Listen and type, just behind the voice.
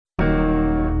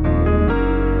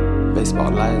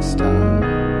baseball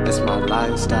lifestyle. It's my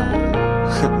lifestyle.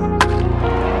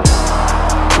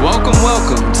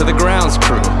 Welcome to the Grounds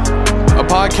Crew, a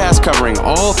podcast covering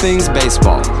all things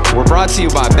baseball. We're brought to you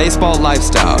by Baseball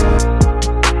Lifestyle.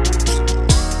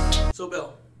 So,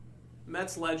 Bill,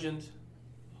 Mets legend,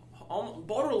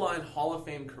 borderline Hall of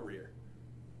Fame career,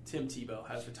 Tim Tebow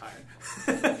has retired.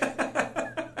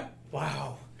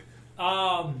 Wow.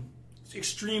 It's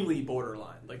extremely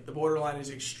borderline. Like, the borderline is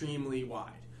extremely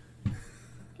wide.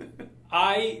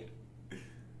 I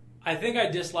think I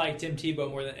dislike Tim Tebow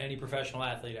more than any professional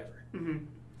athlete ever. Mm-hmm.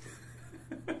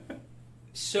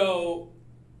 So,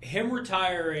 him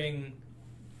retiring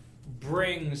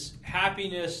brings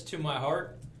happiness to my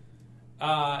heart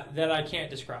that I can't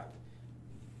describe.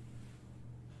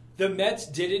 The Mets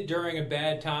did it during a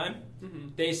bad time. Mm-hmm.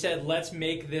 They said, let's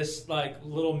make this like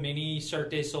little mini Cirque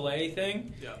du Soleil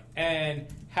thing and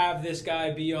have this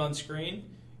guy be on screen,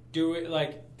 do it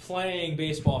like playing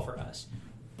baseball for us.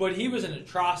 But he was an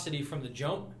atrocity from the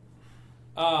jump.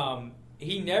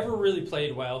 He never really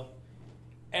played well.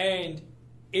 And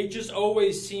it just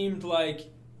always seemed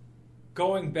like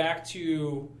going back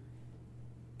to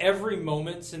every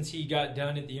moment since he got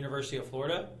done at the University of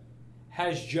Florida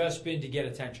has just been to get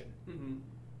attention. Mm-hmm.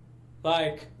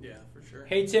 Like, yeah, for sure.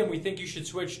 Hey, Tim, we think you should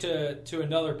switch to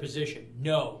another position.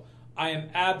 No, I am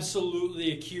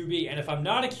absolutely a QB. And if I'm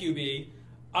not a QB,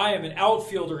 I am an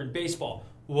outfielder in baseball.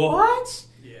 What?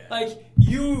 Yeah. Like,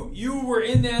 you were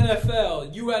in the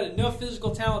NFL. You had enough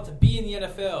physical talent to be in the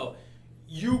NFL.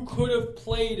 You could have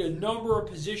played a number of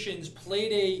positions,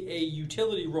 played a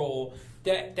utility role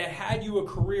that had you a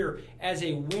career as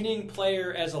a winning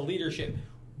player, as a leadership.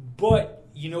 But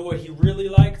you know what he really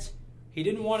liked? He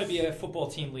didn't want to be a football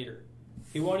team leader.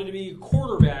 He wanted to be a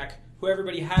quarterback who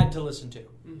everybody had to listen to.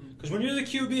 Because when you're the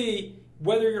QB,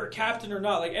 whether you're a captain or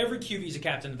not, like every QB is a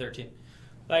captain of their team.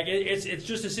 Like it's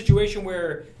just a situation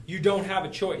where you don't have a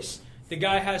choice. The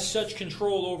guy has such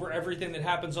control over everything that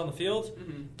happens on the field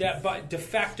that by de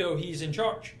facto he's in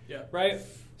charge. Yeah. Right?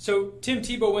 So Tim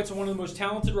Tebow went to one of the most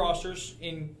talented rosters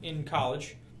in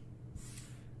college.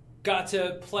 Got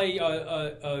to play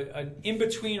an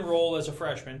in-between role as a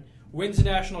freshman. Wins the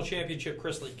national championship,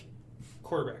 Chris Leak,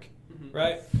 quarterback.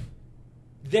 Right?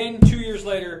 Then 2 years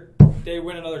later, they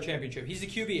win another championship. He's the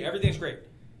QB. Everything's great.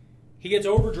 He gets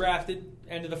overdrafted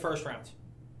end of the first round.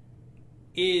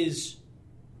 Is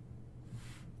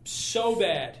so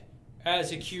bad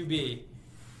as a QB,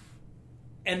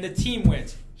 and the team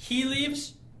wins. He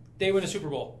leaves, they win a Super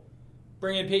Bowl.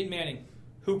 Bring in Peyton Manning,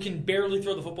 who can barely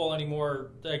throw the football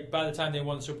anymore. Like by the time they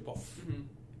won the Super Bowl,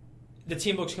 the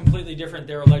team looks completely different.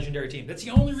 They're a legendary team. That's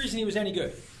the only reason he was any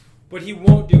good. But he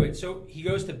won't do it, so he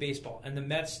goes to baseball, and the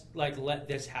Mets like let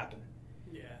this happen.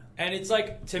 Yeah, and it's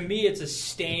like to me, it's a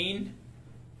stain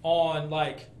on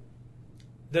like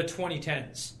the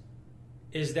 2010s.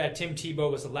 Is that Tim Tebow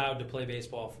was allowed to play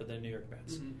baseball for the New York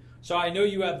Mets? So I know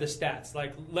you have the stats.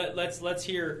 Like let's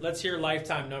hear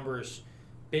lifetime numbers.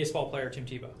 Baseball player Tim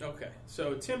Tebow. Okay,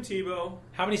 so Tim Tebow.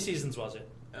 How many seasons was it?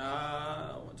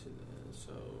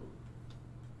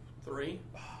 Three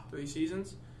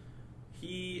seasons.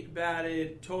 He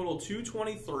batted total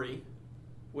 .223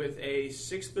 with a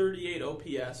 .638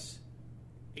 OPS,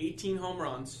 18 home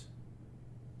runs,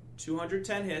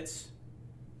 210 hits.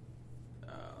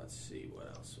 Let's see what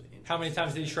else. How many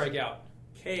times did he strike out?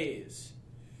 Ks.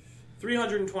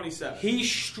 327. He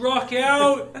struck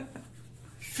out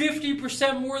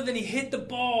 50% more than he hit the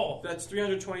ball. That's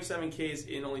 327 Ks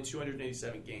in only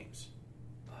 287 games.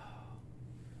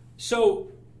 So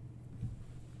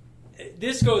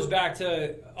this goes back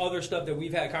to other stuff that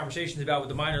we've had conversations about with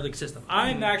the minor league system.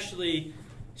 I'm actually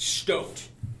stoked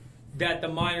that the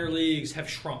minor leagues have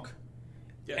shrunk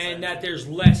and that there's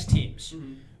less teams.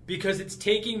 Because it's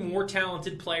taking more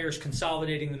talented players,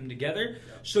 consolidating them together,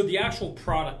 so the actual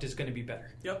product is going to be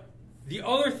better. Yep. The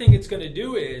other thing it's going to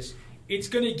do is it's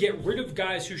going to get rid of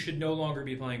guys who should no longer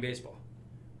be playing baseball,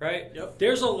 right? Yep.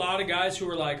 There's a lot of guys who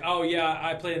are like, oh, yeah,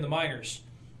 I play in the minors.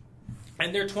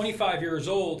 And they're 25 years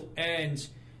old, and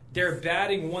they're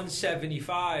batting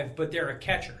 175, but they're a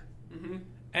catcher.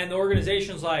 And the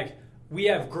organization's like, we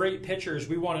have great pitchers.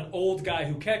 We want an old guy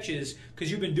who catches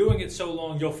because you've been doing it so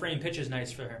long, you'll frame pitches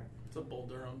nice for him. It's a Bull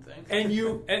Durham thing.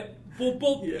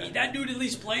 That dude at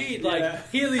least played. Like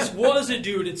he at least was a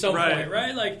dude at some point,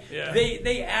 right? Like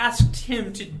they asked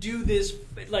him to do this,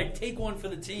 like take one for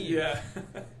the team. Yeah.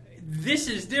 This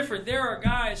is different. There are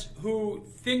guys who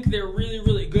think they're really,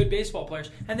 really good baseball players,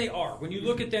 and they are. When you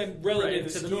look at them relative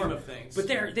to the norm of things, but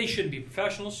they shouldn't be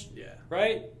professionals. Yeah.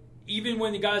 Right. Even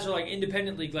when the guys are like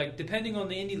independent league, like depending on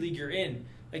the indie league you're in,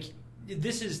 like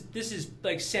this is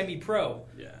like semi-pro.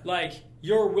 Yeah. Like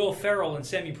you're Will Ferrell in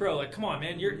semi-pro. Like, come on,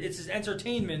 man. It's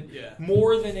entertainment Yeah.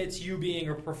 more than it's you being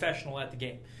a professional at the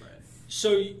game. Right.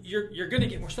 So you're going to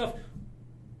get more stuff.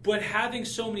 But having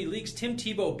so many leagues, Tim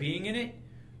Tebow being in it,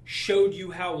 showed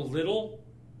you how little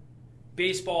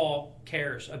baseball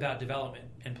cares about development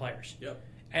and players. Yep.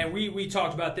 And we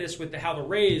talked about this with how the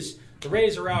Rays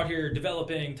are out here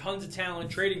developing tons of talent,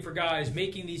 trading for guys,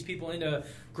 making these people into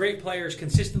great players,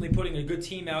 consistently putting a good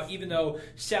team out, even though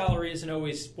salary isn't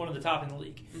always one of the top in the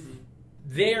league. Mm-hmm.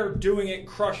 They're doing it,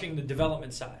 crushing the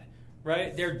development side,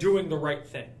 right? They're doing the right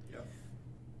thing. Yep.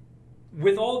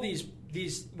 With all these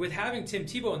with having Tim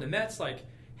Tebow in the Mets, like,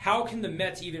 how can the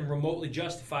Mets even remotely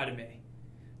justify to me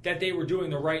that they were doing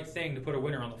the right thing to put a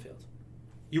winner on the field?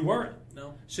 You weren't.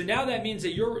 No. So now that means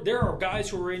that there are guys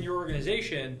who are in your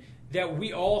organization that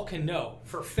we all can know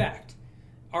for a fact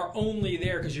are only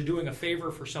there because you're doing a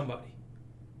favor for somebody,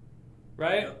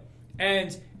 right? Yep.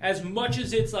 And as much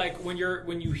as it's like when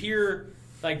you hear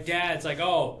like dads like,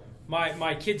 oh,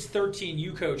 my kid's 13,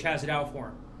 you coach has it out for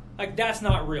him, like that's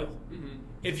not real. Mm-hmm.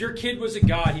 If your kid was a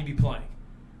god, he'd be playing.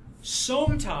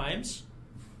 Sometimes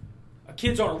a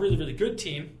kid's on a really, really good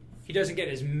team. He doesn't get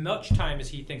as much time as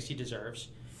he thinks he deserves.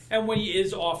 And when he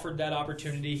is offered that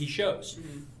opportunity, he shows.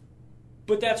 Mm-hmm.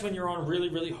 But that's when you're on really,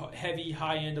 really heavy,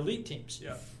 high-end elite teams.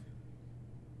 Yeah.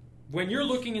 When you're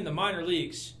looking in the minor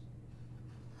leagues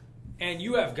and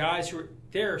you have guys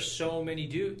there are so many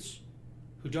dudes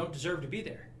who don't deserve to be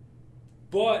there.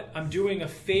 But I'm doing a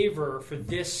favor for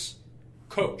this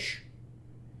coach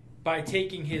by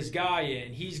taking his guy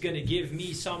in. He's going to give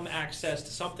me some access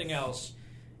to something else,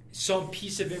 some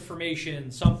piece of information,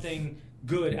 something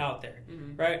good out there,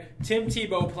 right? Tim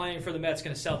Tebow playing for the Mets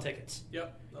going to sell tickets.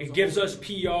 Yep. It gives us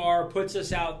PR, puts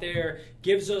us out there,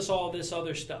 gives us all this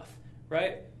other stuff,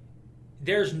 right?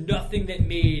 There's nothing that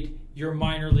made your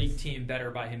minor league team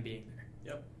better by him being there.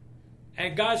 Yep.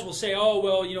 And guys will say, oh,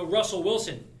 well, Russell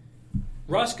Wilson.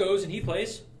 Russ goes and he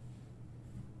plays.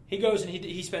 He goes and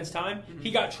he spends time. Mm-hmm.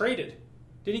 He got traded.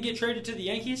 Did he get traded to the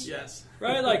Yankees? Yes.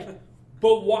 Right? Like,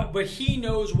 but he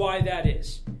knows why that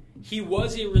is. He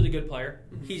was a really good player.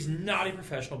 Mm-hmm. He's not a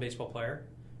professional baseball player.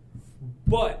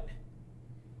 But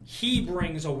he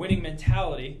brings a winning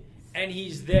mentality, and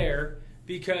he's there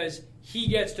because he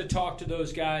gets to talk to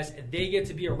those guys, and they get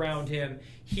to be around him.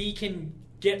 He can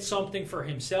get something for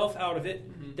himself out of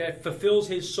it that fulfills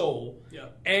his soul,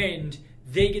 and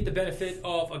they get the benefit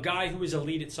of a guy who is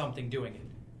elite at something doing it.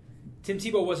 Tim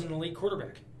Tebow wasn't an elite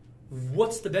quarterback.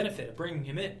 What's the benefit of bringing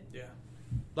him in? Yeah.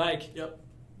 Like,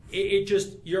 it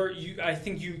just I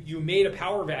think you made a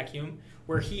power vacuum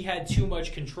where he had too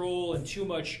much control and too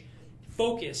much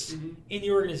focus in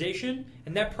the organization,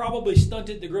 and that probably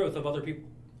stunted the growth of other people.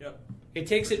 Yep. It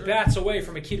takes bats away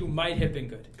from a kid who might have been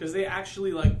good. Because they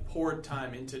actually poured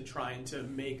time into trying to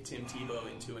make Tim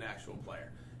Tebow into an actual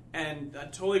player. And I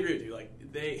totally agree with you. Like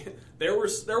there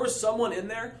was someone in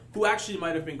there who actually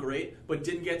might have been great, but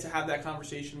didn't get to have that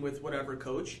conversation with whatever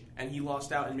coach, and he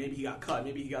lost out, and maybe he got cut,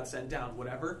 maybe he got sent down,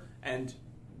 whatever. And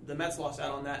the Mets lost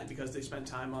out on that because they spent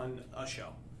time on a show.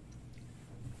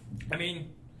 I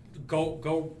mean,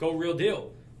 go real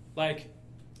deal. Like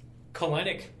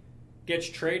Kalenic gets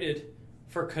traded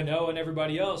for Cano and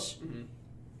everybody else. Mm-hmm.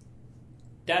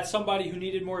 That's somebody who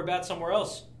needed more at bat somewhere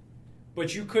else.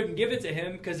 But you couldn't give it to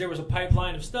him because there was a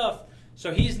pipeline of stuff.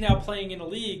 So he's now playing in a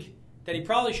league that he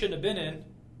probably shouldn't have been in.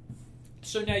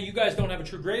 So now you guys don't have a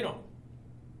true grade on him.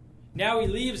 Now he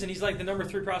leaves and he's like the number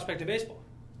 3 prospect in baseball.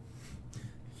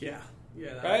 Yeah.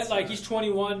 Right? Like he's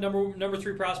 21, number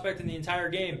 3 prospect in the entire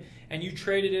game, and you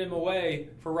traded him away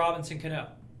for Robinson Cano.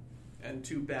 And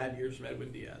 2 bad years from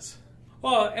Edwin Diaz.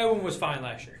 Well, Edwin was fine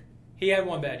last year. He had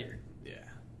 1 bad year. Yeah.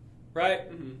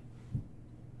 Right? Mm-hmm.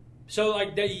 So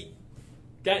like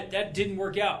that didn't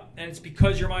work out, and it's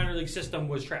because your minor league system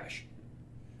was trash.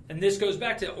 And this goes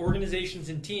back to organizations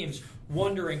and teams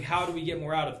wondering, how do we get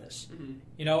more out of this?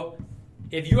 Mm-hmm.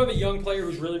 If you have a young player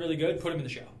who's really, really good, put him in the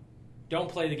show. Don't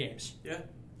play the games. Yeah.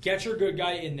 Get your good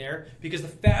guy in there, because the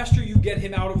faster you get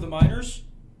him out of the minors,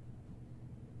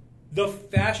 the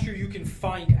faster you can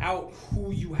find out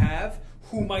who you have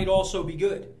who might also be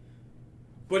good.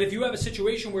 But if you have a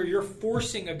situation where you're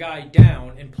forcing a guy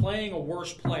down and playing a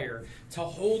worse player to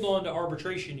hold on to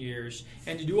arbitration years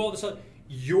and to do all this,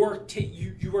 you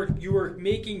are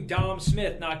making Dom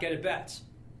Smith not get at bats.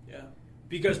 Yeah.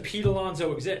 Because Pete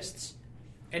Alonso exists.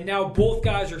 And now both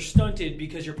guys are stunted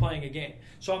because you're playing a game.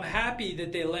 So I'm happy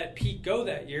that they let Pete go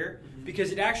that year,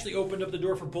 because it actually opened up the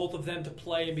door for both of them to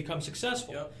play and become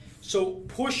successful. Yep. So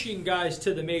pushing guys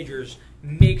to the majors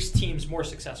makes teams more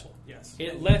successful. Yes.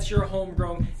 It lets your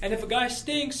homegrown, and if a guy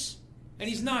stinks, and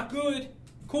he's not good,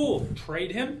 cool.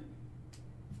 Trade him.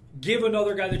 Give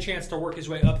another guy the chance to work his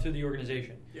way up through the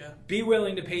organization. Yeah. Be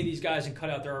willing to pay these guys and cut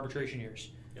out their arbitration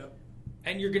years. Yep.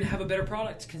 And you're going to have a better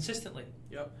product consistently.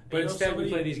 Yep. But instead, we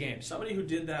play these games. Somebody who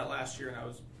did that last year, and I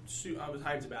was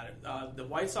hyped about it. The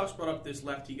White Sox brought up this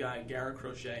lefty guy, Garrett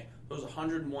Crochet. He was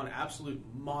 101, absolute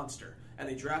monster. And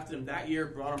they drafted him that year,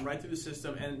 brought him right through the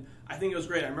system, and I think it was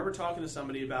great. I remember talking to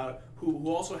somebody about who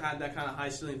also had that kind of high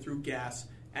ceiling through gas,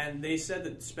 and they said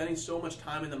that spending so much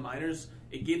time in the minors,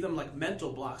 it gave them like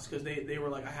mental blocks because they were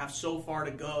like, I have so far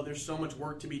to go. There's so much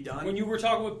work to be done. When you were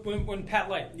talking with when Pat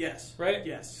Light, yes, right,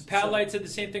 yes, Pat Light said the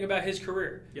same thing about his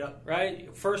career. Yep,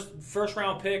 right. First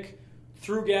round pick,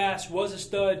 through gas, was a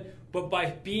stud, but by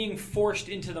being forced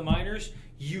into the minors,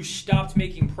 you stopped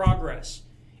making progress.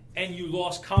 And you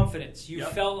lost confidence. You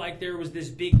felt like there was this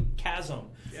big chasm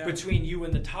between you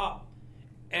and the top.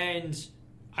 And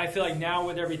I feel like now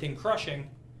with everything crushing,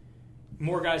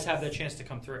 more guys have that chance to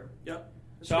come through. Yep.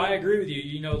 So I agree with you.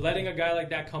 You know, letting a guy like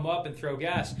that come up and throw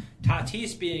gas,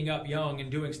 Tatis being up young and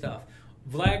doing stuff,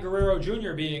 Vlad Guerrero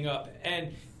Jr. being up,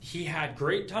 and he had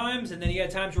great times, and then he had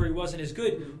times where he wasn't as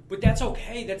good. Mm-hmm. But that's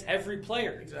okay. That's every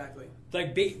player. Exactly.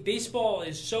 Like baseball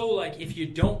is so like if you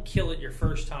don't kill it your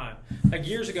first time. Like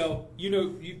years ago,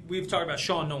 we've talked about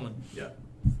Sean Nolan. Yeah.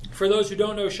 For those who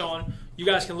don't know Sean, you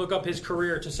guys can look up his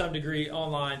career to some degree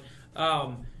online.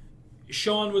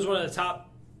 Sean was one of the top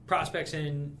prospects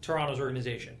in Toronto's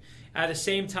organization. At the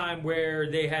same time where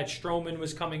they had Stroman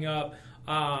was coming up,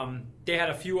 they had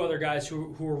a few other guys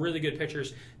who were really good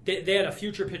pitchers. They had a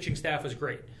future pitching staff was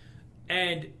great.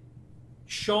 And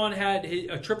Sean had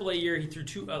a AAA year. He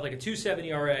threw like a 2.70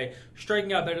 ERA,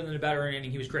 striking out better than a batter in an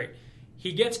inning. He was great.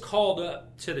 He gets called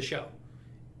up to the show,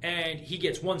 and he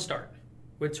gets one start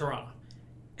with Toronto.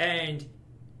 And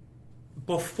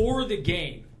before the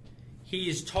game,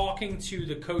 he's talking to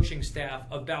the coaching staff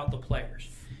about the players.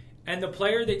 And the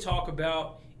player they talk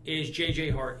about is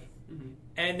J.J. Hardy. Mm-hmm.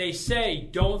 And they say,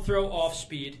 don't throw off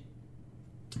speed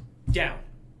down,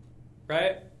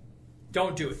 right?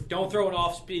 Don't do it. Don't throw an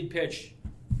off-speed pitch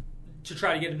to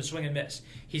try to get him to swing and miss.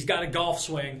 He's got a golf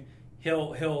swing.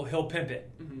 He'll pimp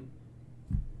it. Mm-hmm.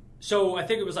 So I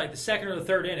think it was like the second or the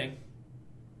third inning.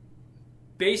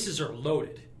 Bases are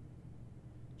loaded.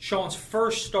 Sean's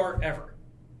first start ever.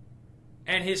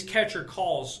 And his catcher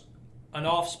calls an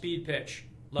off-speed pitch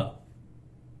low.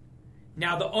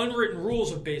 Now, the unwritten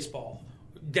rules of baseball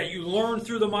that you learn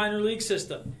through the minor league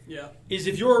system is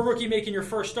if you're a rookie making your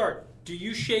first start, do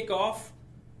you shake off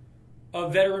a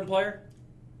veteran player?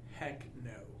 Heck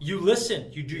no. You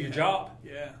listen. You do your job.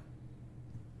 Yeah.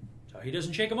 So he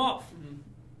doesn't shake him off. Mm-hmm.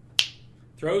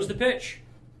 Throws the pitch.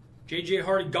 J.J.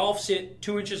 Hardy golfs it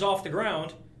 2 inches off the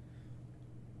ground.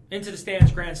 Into the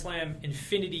stands, grand slam,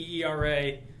 infinity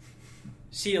ERA.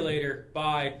 See you later.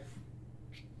 Bye.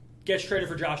 Gets traded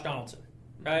for Josh Donaldson.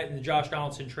 Right? And the Josh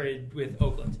Donaldson trade with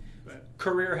Oakland. Right.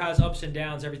 Career has ups and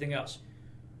downs, everything else.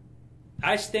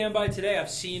 I stand by today.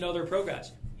 I've seen other pro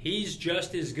guys. He's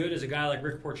just as good as a guy like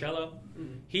Rick Porcello.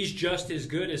 Mm-hmm. He's just as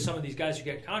good as some of these guys who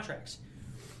get contracts.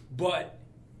 But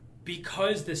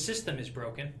because the system is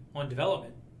broken on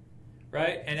development,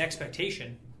 right, and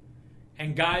expectation,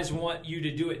 and guys want you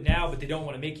to do it now, but they don't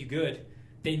want to make you good.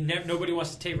 Nobody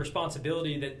wants to take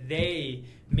responsibility that they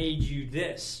made you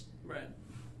this. Right.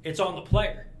 It's on the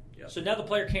player. Yep. So now the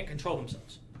player can't control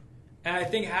themselves. And I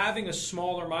think having a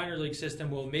smaller minor league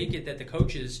system will make it that the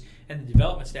coaches and the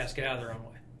development staffs get out of their own way.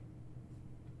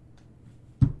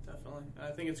 Definitely.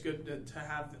 I think it's good to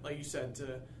have, like you said,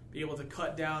 to be able to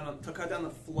cut down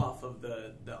the fluff of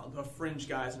the fringe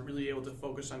guys and really able to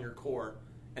focus on your core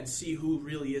and see who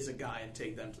really is a guy and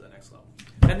take them to the next level.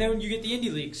 And then when you get the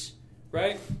indie leagues,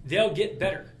 right, they'll get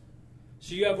better.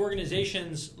 So you have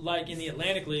organizations like in the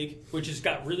Atlantic League, which has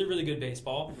got really, really good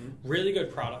baseball, really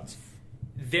good products.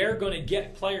 They're going to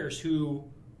get players who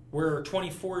were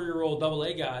 24-year-old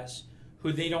AA guys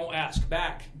who they don't ask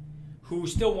back, who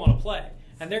still want to play.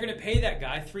 And they're going to pay that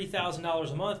guy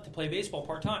 $3,000 a month to play baseball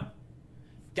part-time.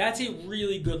 That's a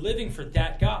really good living for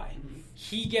that guy. Mm-hmm.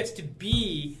 He gets to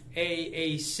be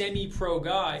a semi-pro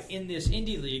guy in this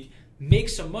indie league, make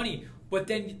some money. But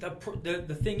then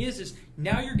the thing is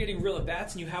now you're getting real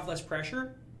at-bats and you have less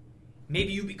pressure.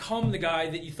 Maybe you become the guy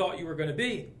that you thought you were going to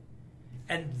be.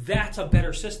 And that's a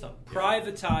better system.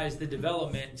 Privatize the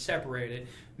development, separate it,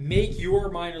 make your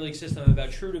minor league system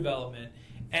about true development,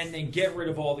 and then get rid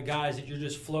of all the guys that you're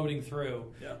just floating through.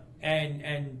 Yeah.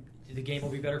 And the game will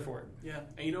be better for it. Yeah,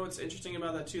 and you know what's interesting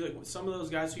about that too? Like some of those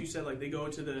guys who you said, like they go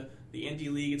to the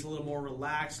indie league, it's a little more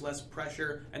relaxed, less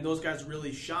pressure, and those guys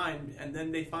really shine, and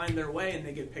then they find their way and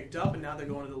they get picked up, and now they're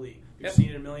going to the league. You've seen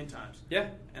it a million times. Yeah,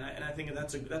 and I think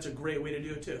that's a great way to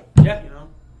do it too. Yeah, you know,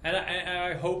 and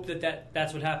I hope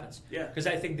that's what happens. Yeah, because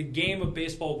I think the game of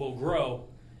baseball will grow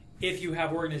if you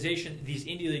have these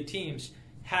indie league teams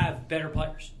have better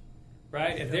players,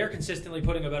 right? If they're consistently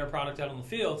putting a better product out on the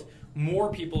field,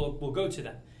 more people will go to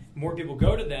them. More people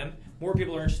go to them, more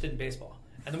people are interested in baseball.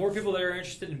 And the more people that are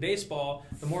interested in baseball,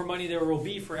 the more money there will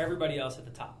be for everybody else at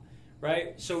the top,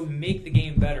 right? So make the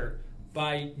game better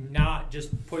by not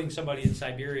just putting somebody in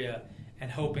Siberia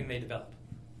and hoping they develop.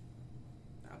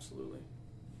 Absolutely.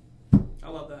 I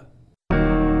love that.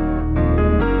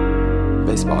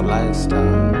 Baseball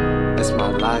lifestyle. It's my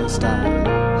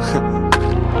lifestyle.